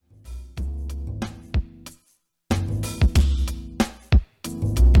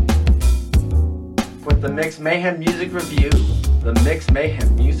with the Mixed Mayhem Music Review. The Mixed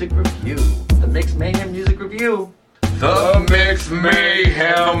Mayhem Music Review. The Mixed Mayhem Music Review. The Mixed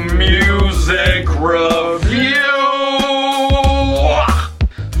Mayhem Music Review.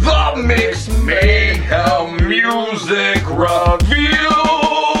 The Mixed Mayhem Music Review.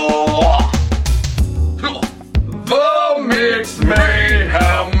 The Mixed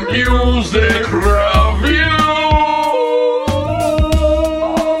Mayhem Music Review.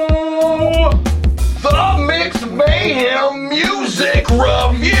 The Mixed Mayhem Music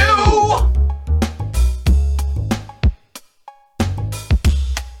Review.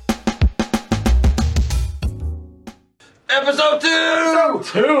 Episode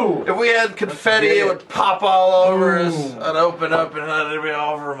 2! If we had confetti, it would pop all over us. I'd open up and it'd be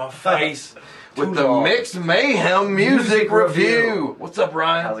all over my face with the Mixed Mayhem Music Review. What's up,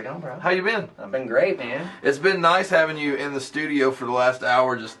 Ryan? How's it going, bro? How you been? I've been great, man. It's been nice having you in the studio for the last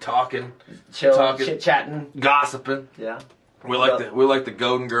hour, just talking, Chit-chatting. gossiping. Yeah. We like the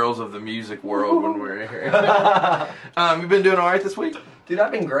golden girls of the music world when we're here. You been doing all right this week? Dude,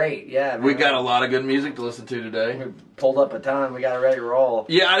 I've been great. Yeah, man. We got a lot of good music to listen to today. We pulled up a ton. We got it ready to roll.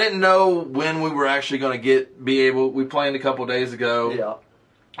 Yeah, I didn't know when we were actually going to be able. We planned a couple days ago. Yeah.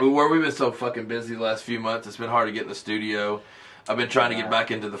 We've been so fucking busy the last few months. It's been hard to get in the studio. I've been trying to get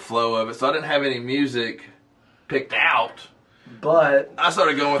back into the flow of it, so I didn't have any music picked out. But I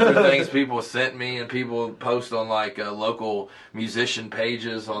started going through things people sent me, and people post on like local musician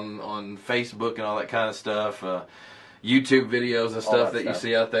pages on Facebook and all that kind of stuff. YouTube videos and stuff that you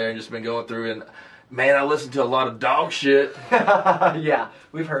see out there, and just been going through. And man, I listened to a lot of dog shit. Yeah,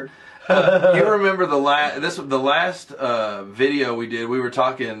 we've heard. You remember the last video we did? We were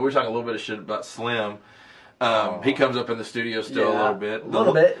talking a little bit of shit about Slim. He comes up in the studio still a little bit. A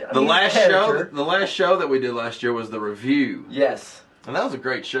little bit. The last show that we did last year was the review. Yes. And that was a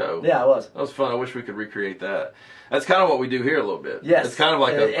great show. Yeah, it was. That was fun. I wish we could recreate that. That's kind of what we do here a little bit. Yes. It's kind of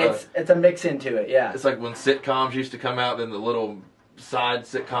like it's a mix into it. Yeah. It's like when sitcoms used to come out, then the little side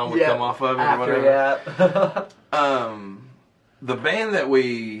sitcom would come off of it or whatever. Yeah. The band that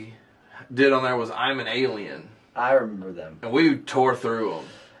we did on there was I'm an Alien. I remember them. And we tore through them.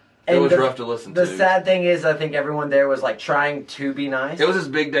 It was rough to listen to. The sad thing is, I think everyone there was like trying to be nice. It was his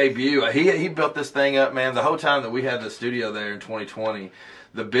big debut. He built this thing up, man. The whole time that we had the studio there in 2020,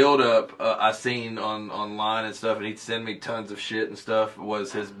 the build up I seen online and stuff, and he'd send me tons of shit and stuff,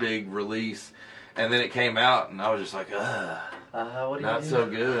 was his big release. And then it came out, and I was just like, not so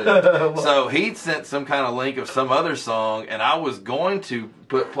good. So he'd sent some kind of link of some other song, and I was going to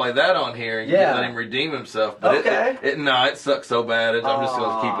play that on here and let him redeem himself. But it sucks so bad. I'm just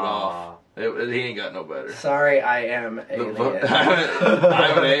going to keep it off. He ain't got no better. Sorry, I am alien.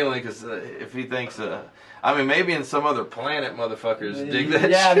 I'm an alien because if he thinks, maybe in some other planet, motherfuckers dig that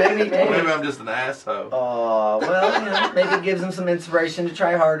shit. Yeah, maybe. Maybe I'm just an asshole. Well, maybe it gives him some inspiration to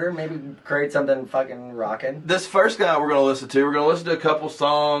try harder. Maybe create something fucking rocking. This first guy we're going to listen to a couple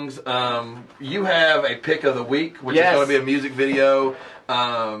songs. You have a pick of the week, which is going to be a music video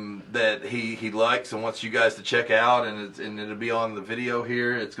that he likes and wants you guys to check out, and it'll be on the video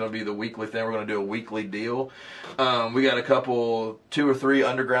here. It's going to be the weekly thing. We're going to do a weekly deal. We got two or three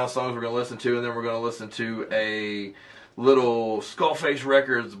underground songs we're going to listen to, and then we're going to listen to a little Skullface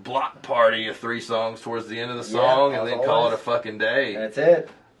Records block party of 3 songs towards the end of the song, and then call it a fucking day. That's it.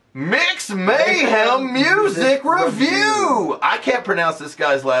 Mixed Mayhem Music Review. I can't pronounce this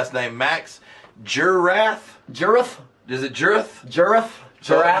guy's last name. Max Jurath. Is it Jurath?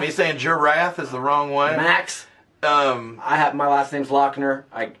 Jurath. Me saying Jurath is the wrong way. Max. My last name's Lochner.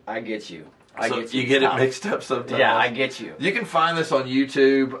 I get you. You get it mixed up sometimes. Yeah, I get you. You can find this on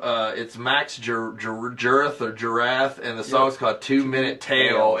YouTube. It's Max Jurath or Jurath, and the song's called 2 Minute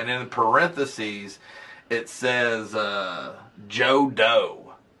Tale, and in parentheses it says Joe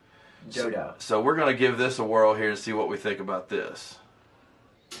Doe. So we're going to give this a whirl here and see what we think about this.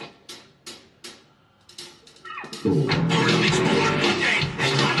 That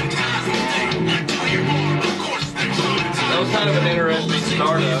was kind of an interesting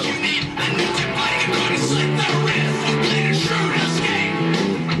startup.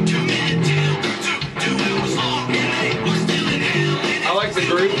 I like the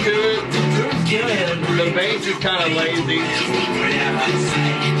groove to it. The bass is kind of lazy.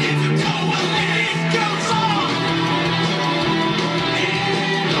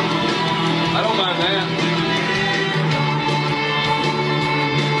 I don't mind that.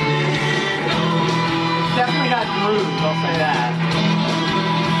 Definitely got groove, I'll say that.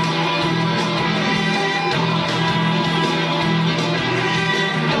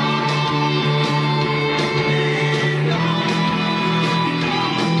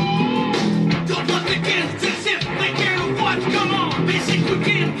 Don't let me get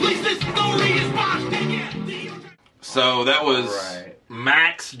So that was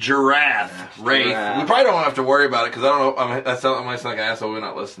Max Giraffe. Rafe. Giraffe. We probably don't have to worry about it because I don't know. I might sound like an asshole. We're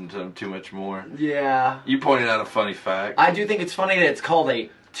not listening to him too much more. Yeah. You pointed out a funny fact. I do think it's funny that it's called a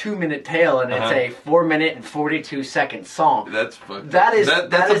 2-minute tale and it's a 4-minute and 42-second song. That's fucked. That's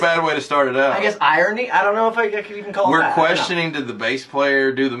a bad way to start it out. I guess irony. I don't know if I could even call it that. We're questioning, did the bass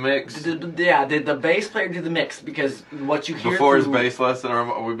player do the mix? Did the bass player do the mix? Because what you hear before his bass lesson, or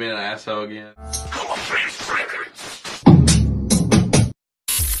are we being an asshole again?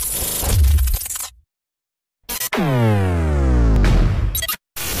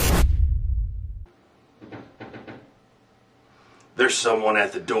 There's someone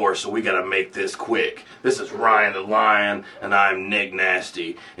at the door, so we gotta make this quick. This is Ryan the Lion, and I'm Nick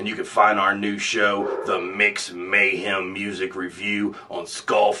Nasty. And you can find our new show, The Mix Mayhem Music Review, on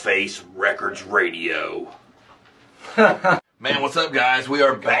Skullface Records Radio. Man, what's up, guys? We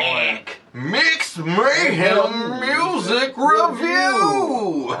are back. Mix Mayhem Music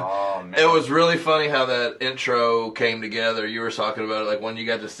Review. Oh, man. It was really funny how that intro came together. You were talking about it, like when you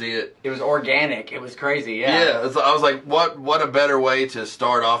got to see it. It was organic. It was crazy. Yeah. Yeah. I was like, what a better way to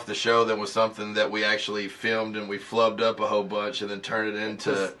start off the show than with something that we actually filmed and we flubbed up a whole bunch and then turned it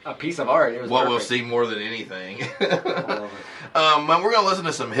into a piece of art. It was what perfect. we'll see more than anything. I love it. We're gonna listen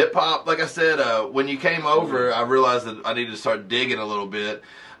to some hip hop. Like I said, when you came over, I realized that I needed to start digging a little bit.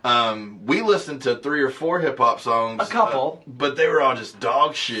 We listened to 3 or 4 hip hop songs, a couple, but they were all just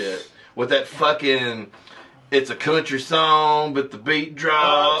dog shit. With that fucking, it's a country song, but the beat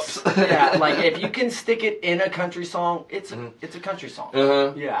drops. Yeah, like if you can stick it in a country song, it's a country song.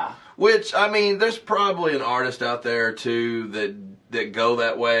 Yeah. Which, I mean, there's probably an artist out there or two that go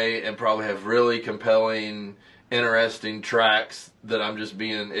that way and probably have really compelling, interesting tracks that I'm just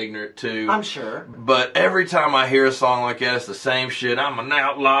being ignorant to. I'm sure. But every time I hear a song like that, it's the same shit. I'm an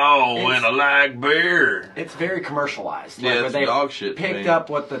outlaw and I like beer. It's very commercialized. Yeah, like, it's they dog shit to picked me.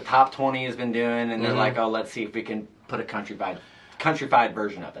 up what the top 20 has been doing, and they're like, oh, let's see if we can put a countrified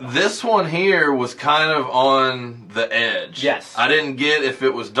version of it. This one here was kind of on the edge. Yes. I didn't get if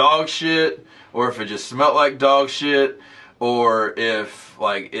it was dog shit or if it just smelled like dog shit or if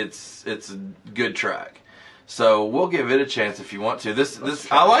like it's a good track. So we'll give it a chance if you want to. This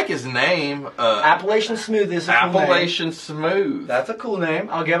I like his name. Appalachian Smooth is a cool name. Appalachian Smooth. That's a cool name.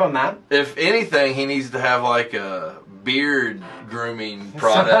 I'll give him that. If anything, he needs to have like a beard grooming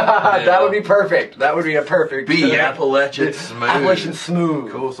product. That would be perfect. That would be a perfect. Be Appalachian Smooth. Appalachian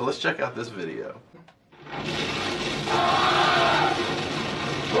Smooth. Cool. So let's check out this video.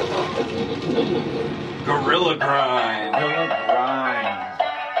 Gorilla Grind. Gorilla Grind.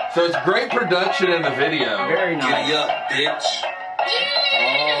 So it's great production in the video. Very nice. Giddy up, bitch.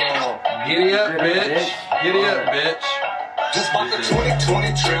 Oh. Giddy up, bitch. Giddy up, bitch. Just bought the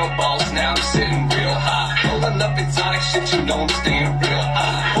 2020 trail balls, now I'm sitting real high. Pulling up exotic shit, you know I'm staying real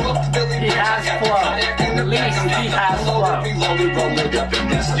high. Pull up the Billy He has flow. At least he has flow.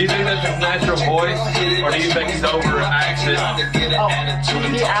 Do you think that's his natural voice, or do you think he's overacted? Oh,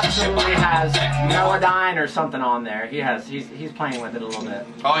 he absolutely has Melodyne or something on there. He's playing with it a little bit.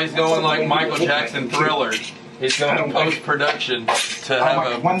 Oh, he's going like Michael Jackson Thriller. He's going post-production to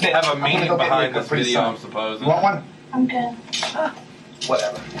have a meaning behind this video, I'm supposing. Want one? I'm good.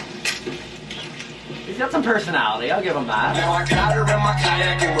 Whatever. He's got some personality. I'll give him that. Now I got her in my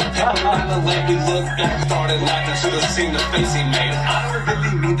kayak and we're peppering on the lake. We looked back, started laughing, should have seen the face he made. I don't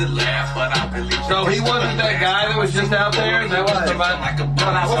really mean to laugh, but I really. So he wasn't that guy that was just out there? That was somebody. No,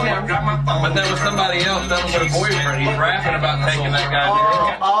 that was him. But that was somebody else. That was her boyfriend. He's rapping about taking that guy.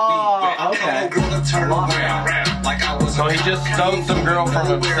 Oh, okay. So he just stole some girl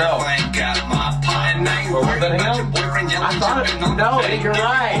from himself. Or was that him? I thought it. No, you're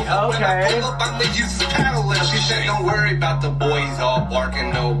right. Okay. She said, don't worry about the boy, he's all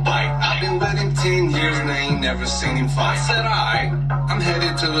barking, no bite. I've been with him 10 years and I ain't never seen him fight. I said, alright, I'm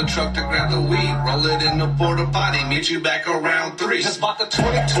headed to the truck to grab the weed, roll it in the porta potty, meet you back around 3. Just bought the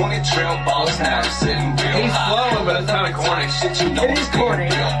 2020 trail balls, now I'm sitting real He's high. flowing, but it's kind of corny. It is corny.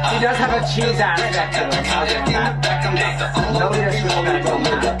 He does have a cheese aspect to him. I'll give him that. No disrespect on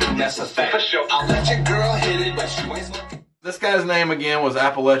that. That's a fact. I'll let your girl hit it, but she ain't smoking. This guy's name again was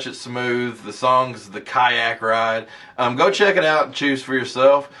Appalachian Smooth. The song's The Kayak Ride. Go check it out and choose for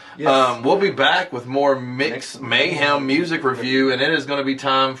yourself. Yes. We'll be back with more Mix Mayhem music review, and it is going to be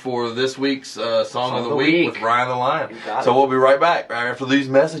time for this week's Song of the Week with Ryan the Lion. So we'll be right back right after these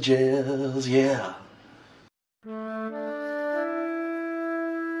messages. Yeah.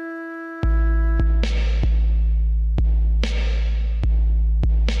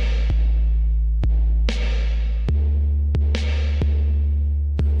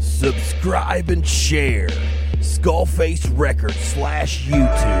 Subscribe and share.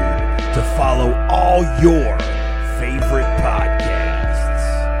 SkullfaceRecords/YouTube to follow all your favorite podcasts.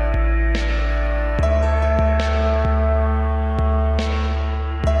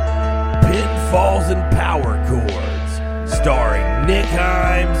 Pinfalls and Power Chords, starring Nick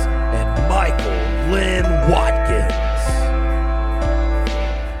Himes and Michael Lynn Watkins.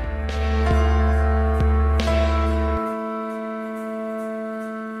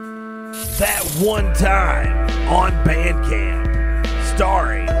 That One Time on Bandcamp,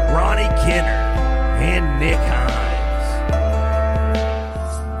 starring Ronnie Kenner and Nick Himes.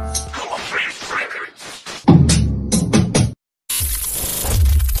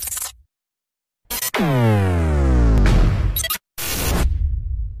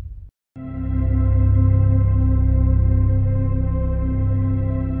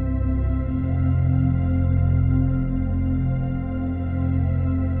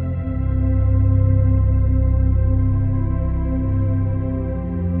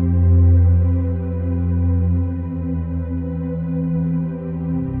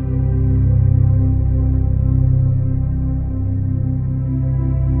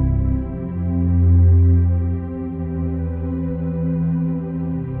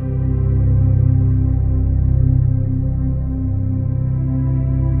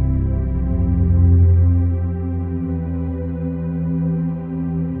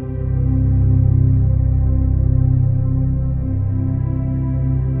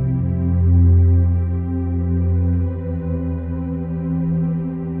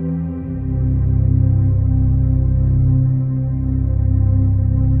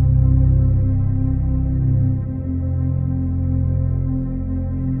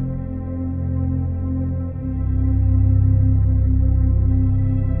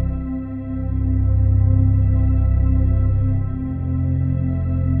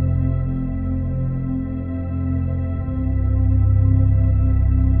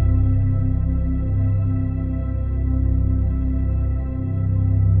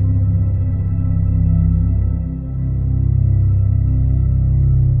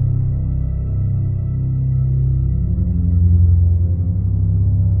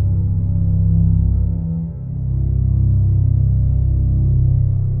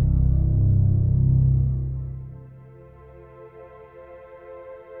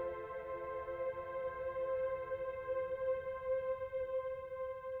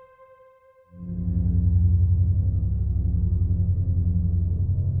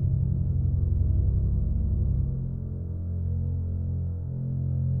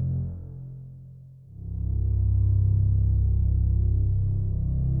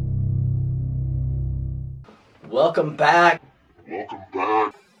 Welcome back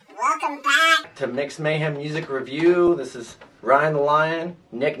to Mixed Mayhem Music Review. This is Ryan the Lion,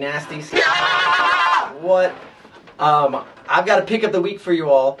 Nick Nasty. What? I've got a pick of the week for you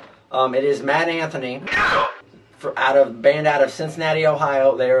all. It is Matt Anthony, out of Cincinnati,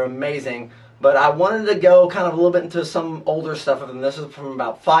 Ohio. They are amazing. But I wanted to go kind of a little bit into some older stuff of them. This is from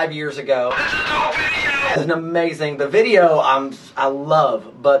about 5 years ago. It's amazing. The video I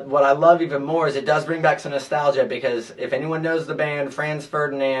love, but what I love even more is it does bring back some nostalgia, because if anyone knows the band Franz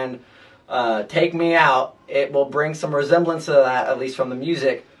Ferdinand, Take Me Out, it will bring some resemblance to that, at least from the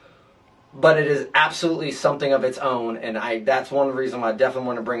music. But it is absolutely something of its own, and that's one reason why I definitely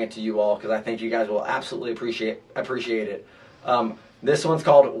want to bring it to you all, because I think you guys will absolutely appreciate it. This one's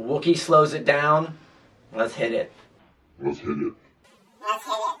called Wookie Slows It Down. Let's hit it. Let's hit it. Let's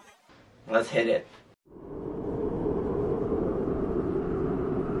hit it. Let's hit it.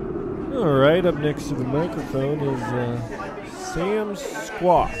 All right, up next to the microphone is Sam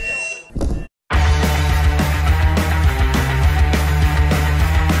Squash.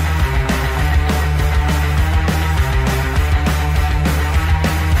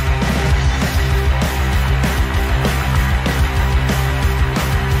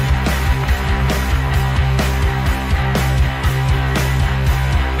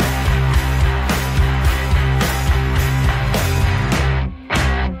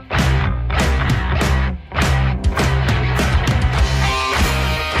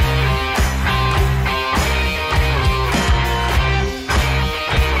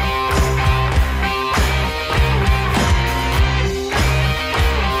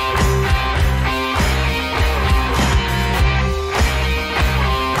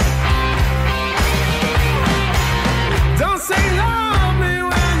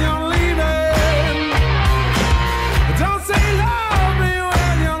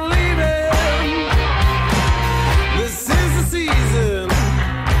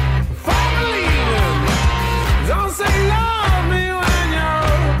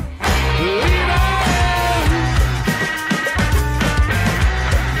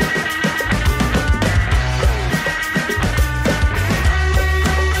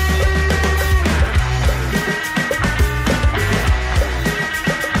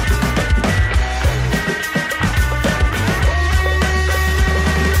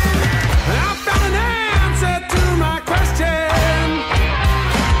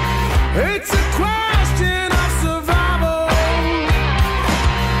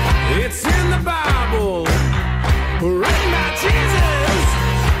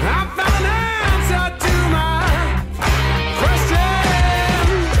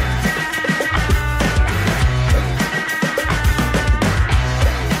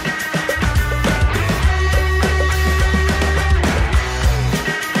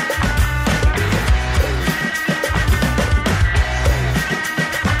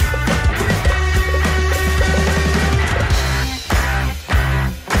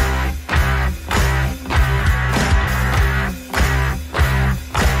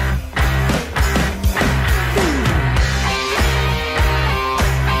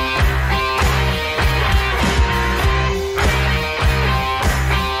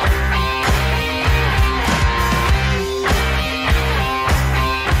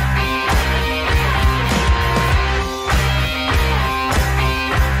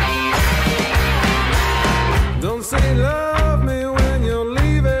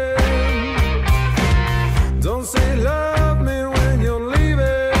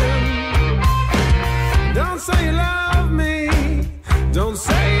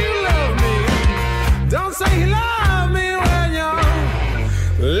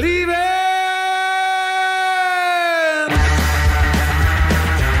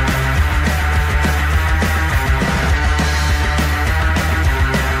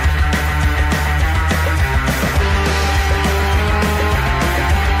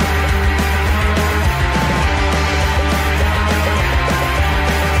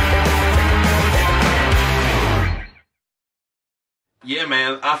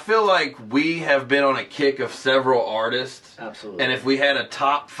 man. I feel like we have been on a kick of several artists. Absolutely. And if we had a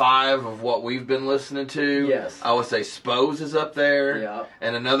top 5 of what we've been listening to, yes, I would say Spose is up there. Yeah.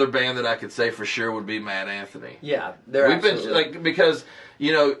 And another band that I could say for sure would be Mad Anthony. Yeah, we've been like, because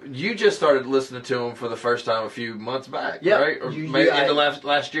you know, you just started listening to them for the first time a few months back, right? Or maybe into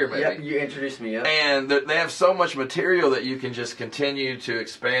last year, maybe. Yep, you introduced me. Yep. And they have so much material that you can just continue to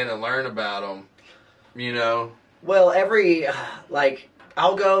expand and learn about them. You know. Well,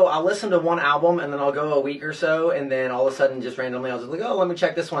 I'll listen to one album and then I'll go a week or so, and then all of a sudden, just randomly, I'll just like, oh, let me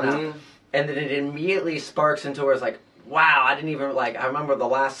check this one out, and then it immediately sparks into where it's like, wow, I didn't even I remember the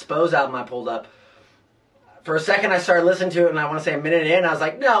last Spose album I pulled up. For a second, I started listening to it, and I want to say a minute in, I was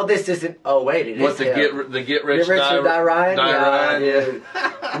like, no, this isn't. Oh wait, it is. Get Rich or Die Ryan? Ryan?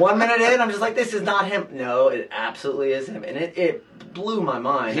 Yeah. 1 minute in, I'm just like, this is not him. No, it absolutely is him, and it blew my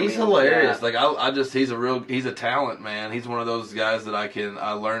mind. He's hilarious. Yeah. He's a talent, man. He's one of those guys that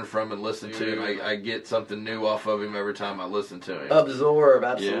I learn from and listen to. I get something new off of him every time I listen to him. Absorb,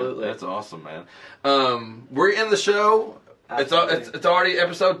 absolutely. Yeah, that's awesome, man. We're in the show. It's already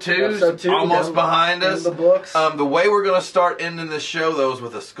episode 2. Episode 2, almost behind us. In the books. The way we're going to start ending this show, though, is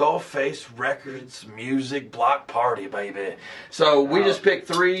with a Skullface Records music block party, baby. So we just picked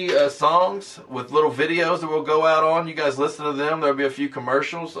 3 songs with little videos that we'll go out on. You guys listen to them. There'll be a few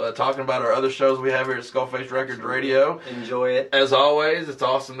commercials talking about our other shows we have here at Skullface Records Radio. Enjoy it. As always, it's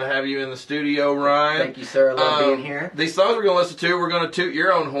awesome to have you in the studio, Ryan. Thank you, sir. I love being here. These songs we're going to listen to, we're going to toot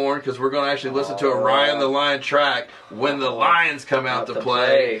your own horn because we're going to actually listen to a Ryan the Lion track when the Lions come out to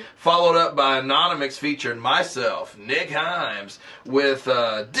play. Followed up by Anonymous featuring myself, Nick Himes, with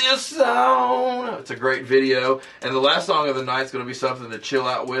Disown. It's a great video. And the last song of the night is going to be something to chill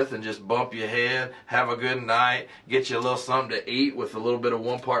out with and just bump your head, have a good night, get you a little something to eat with a little bit of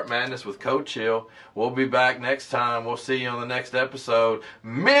One Part Madness with Code Chill. We'll be back next time. We'll see you on the next episode.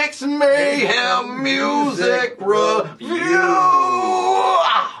 Mix Mayhem Music Review.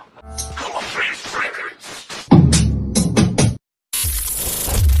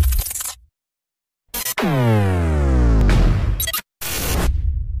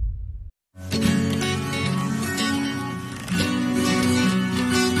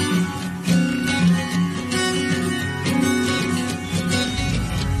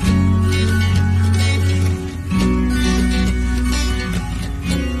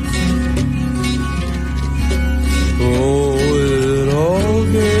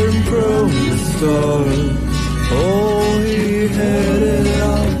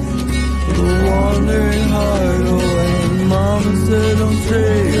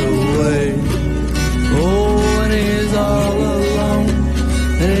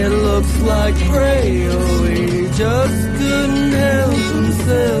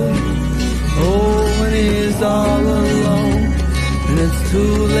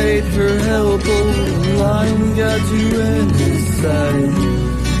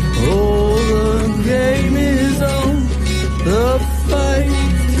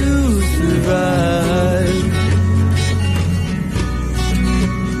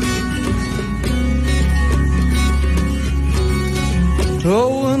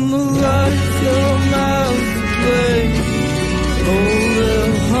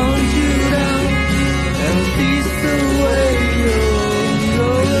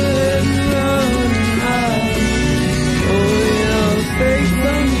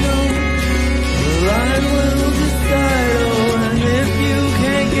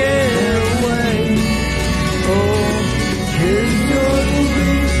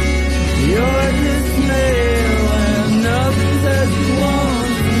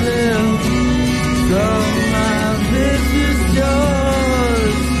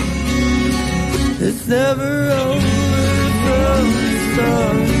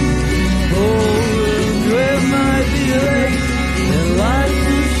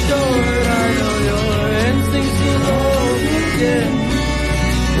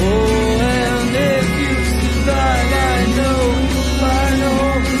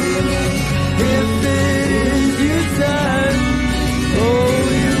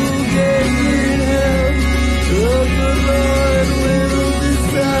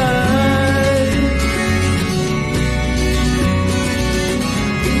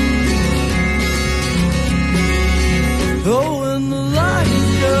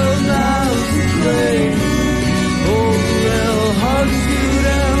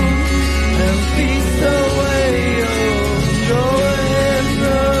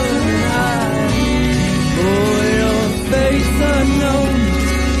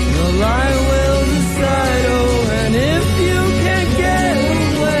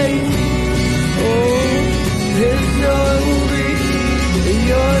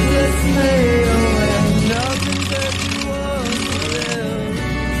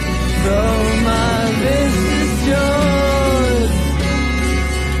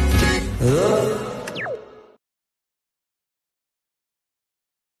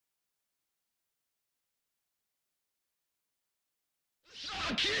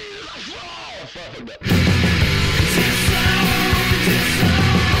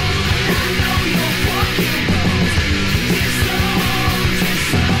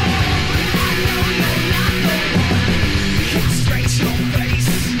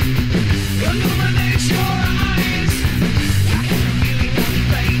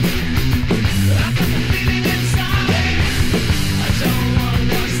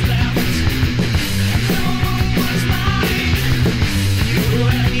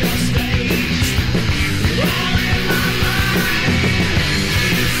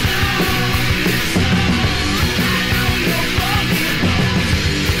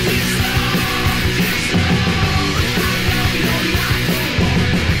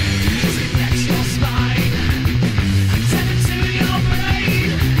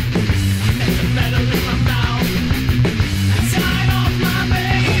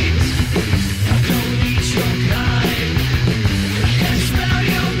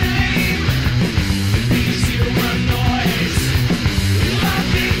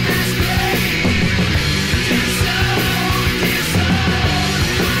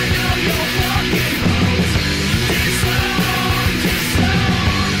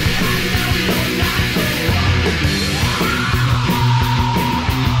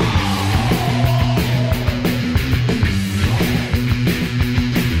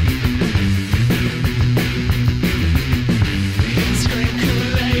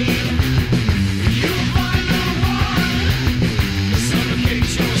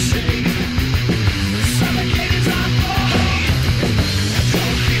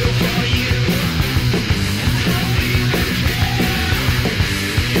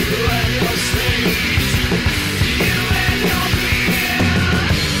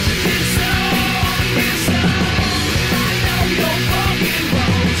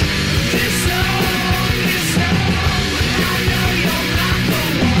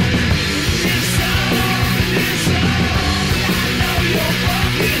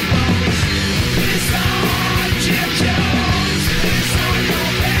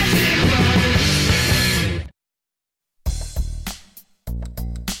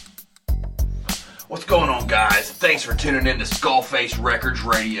 What's going on, guys? Thanks for tuning in to Skullface Records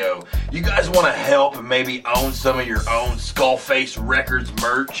Radio. You guys want to help and maybe own some of your own Skullface Records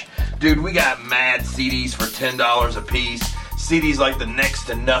merch? Dude, we got mad CDs for $10 a piece. CDs like the Next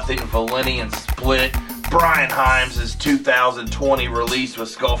to Nothing Valenian Split, Brian Himes' 2020 release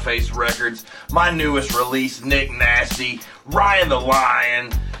with Skullface Records, my newest release, Nick Nasty, Ryan the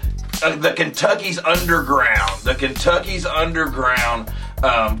Lion, the Kentucky's Underground,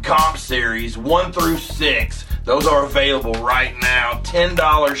 comp series 1 through 6. Those are available right now.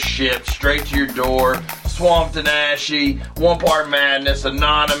 $10 shipped straight to your door. Swamped and Ashy, One Part Madness,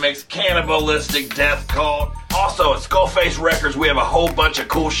 Anonymous, Cannibalistic Death Cult. Also at Skullface Records, we have a whole bunch of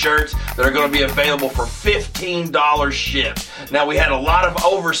cool shirts that are going to be available for $15 shipped. Now, we had a lot of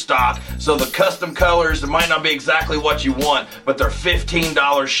overstock, so the custom colors might not be exactly what you want, but they're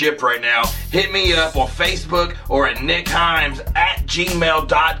 $15 shipped right now. Hit me up on Facebook or at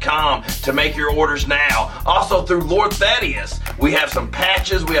nickhimes@gmail.com to make your orders now. Also through Lord Thaddeus, we have some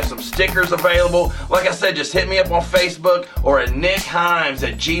patches, we have some stickers available. Like I said, just hit me up on Facebook or at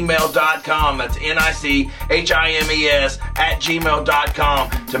nickhimes@gmail.com. That's NICHIMES@gmail.com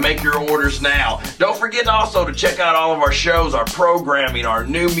to make your orders now. Don't forget also to check out all of our shows, our programming, our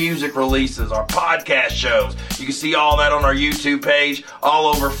new music releases, our podcast shows. You can see all that on our YouTube page, all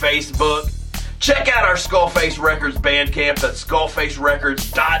over Facebook. Check out our Skullface Records Bandcamp. That's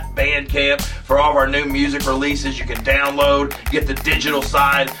skullfacerecords.bandcamp for all of our new music releases. You can download, get the digital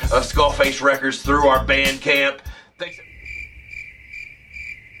side of Skullface Records through our Bandcamp. Thanks.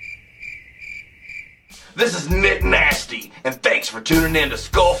 This is Nick Nasty, and thanks for tuning in to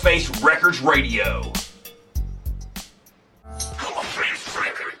Skullface Records Radio. Skullface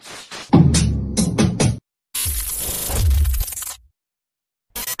Records.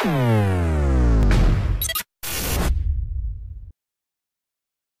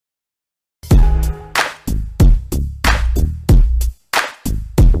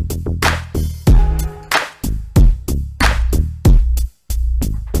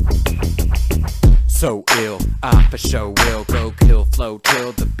 So ill, I for sure will go kill flow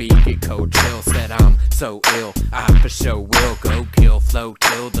till the beat get cold chill. Said I'm so ill, I for sure will go kill flow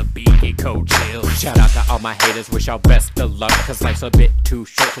till the beat get cold chill. Shout out to all my haters, wish y'all best of luck, cause life's a bit too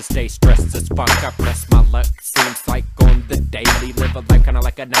short to stay stressed as fuck. I press my luck, seems like on the daily. Live a life kinda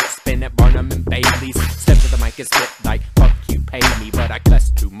like a night spin at Barnum and Bailey's. Step to the mic and spit like fuck you pay me, but I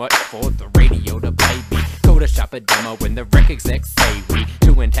cuss too much for the radio to play me. Go Photoshop a demo when the rec execs say we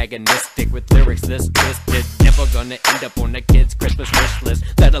too antagonistic with lyrics this twisted. Never gonna end up on the kids' Christmas wish list,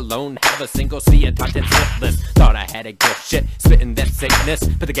 let alone have a single see a top 10 hit list. Thought I had a good shit, spitting that sickness,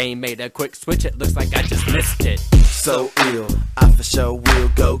 but the game made a quick switch, it looks like I just missed it. So ill, I for sure will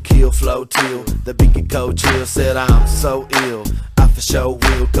go kill Flow Till. The beat can go chill, said I'm so ill. I for sure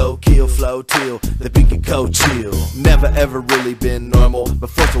will go kill Flow Till. The beat can go chill. Never ever really been normal,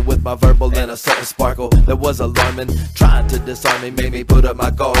 but forceful with my verbal and a certain sparkle that was alarming. Trying to disarm me, made me put up my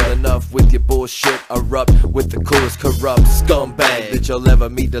guard. Enough with your bullshit, erupt with the coolest corrupt scumbag that you'll ever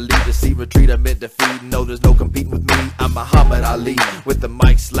meet. Delete to see retreat, I meant defeat. No, there's no competing with me. I'm Muhammad Ali with the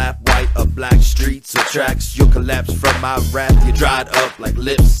mic slap white or black streets or tracks. You'll collapse from my rap. You dried up like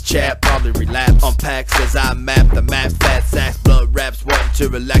lips, chat, probably relapse. On packs as I map the map, fat sacks, blunt raps, wanting to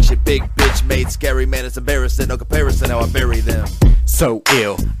relax. Your big bitch made scary, man, it's embarrassing. No comparison how I bury them. So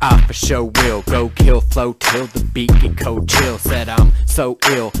ill, I for sure will go kill Flow Till the beat get cold chill. Said I'm so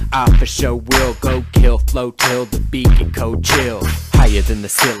ill, I for sure will go kill Flow Till the beat get cold chill. Higher than the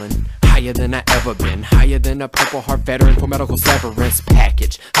ceiling, higher than I ever been, higher than a Purple Heart veteran for medical severance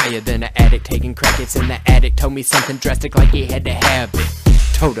package, higher than an addict taking crackets, and the addict told me something drastic like he had to have it.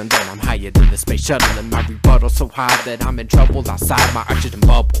 Told him that I'm higher than the space shuttle, and my rebuttal so high that I'm in trouble outside my oxygen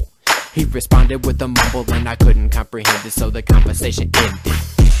bubble. He responded with a mumble and I couldn't comprehend it, so the conversation ended.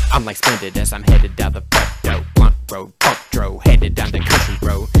 I'm like splendid as I'm headed down the front door, blunt road, bump dro, headed down the country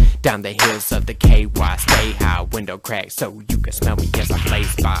road, down the hills of the KY, stay high, window crack so you can smell me as I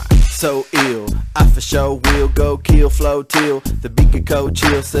blaze by. So ill, I for sure will go kill Flow Till. The beat can go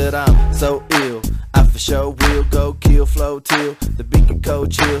chill, said I'm so ill. I for sure will go kill Flow Till. The beat can go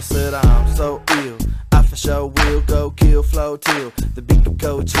chill, said I'm so ill. I for sure will go kill Flow Till. The beat can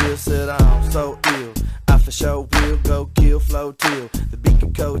go chill, said I'm so ill. I for sure will go kill Flow Till. The beat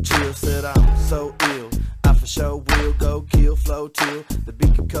can go chill, said I'm so ill. I for sure will go kill Flow Till. The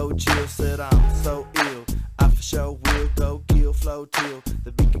beat can go chill, said I'm so ill. I for sure will go kill Flow Till.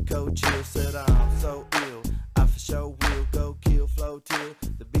 The beat can go chill, said I'm so ill. I for sure will go kill Flow Till.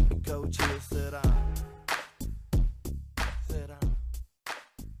 The beat can go chill, said I'm.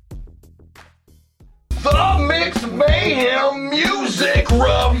 The Mix Mayhem Music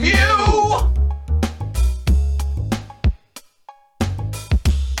Review.